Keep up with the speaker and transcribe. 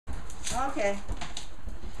Okay.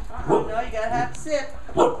 No, you gotta have to sit.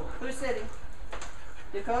 Who's sitting?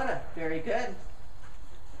 Dakota. Very good.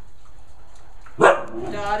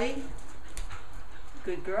 Dottie.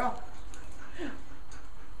 Good girl.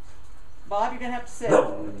 Bob, you're gonna have to sit.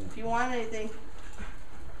 If you want anything.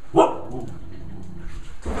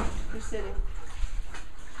 Who's sitting?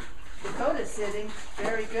 Dakota's sitting.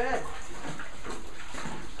 Very good.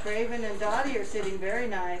 Craven and Dottie are sitting very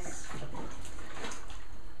nice.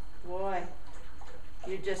 Boy,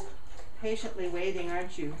 you're just patiently waiting,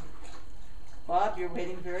 aren't you? Bob, you're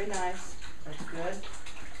waiting very nice. That's good.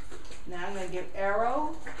 Now I'm going to give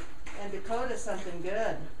Arrow and Dakota something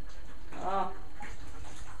good. Oh,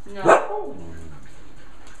 no.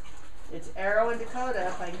 It's Arrow and Dakota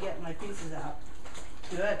if I can get my pieces out.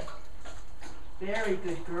 Good. Very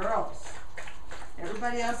good girls.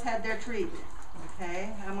 Everybody else had their treat.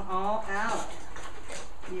 Okay, I'm all out.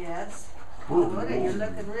 Yes. Dakota, you're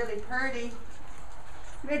looking really pretty.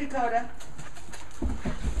 Come here, Dakota.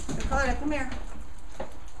 Dakota, come here.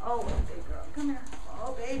 Oh, big girl, come here.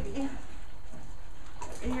 Oh, baby.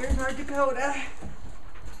 And here's our Dakota.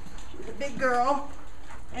 She's a big girl,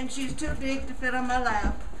 and she's too big to fit on my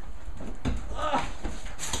lap. Ugh.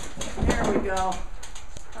 There we go.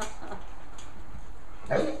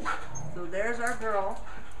 So there's our girl.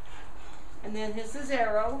 And then this is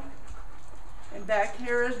Arrow. And back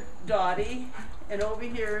here is Dottie. And over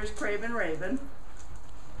here is Craven Raven.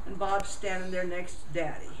 And Bob's standing there next to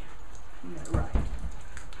Daddy. Isn't that right?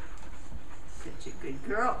 Such a good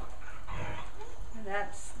girl. And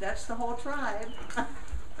that's the whole tribe.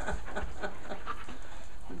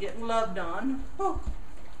 Getting loved on. Oh.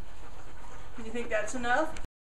 You think that's enough?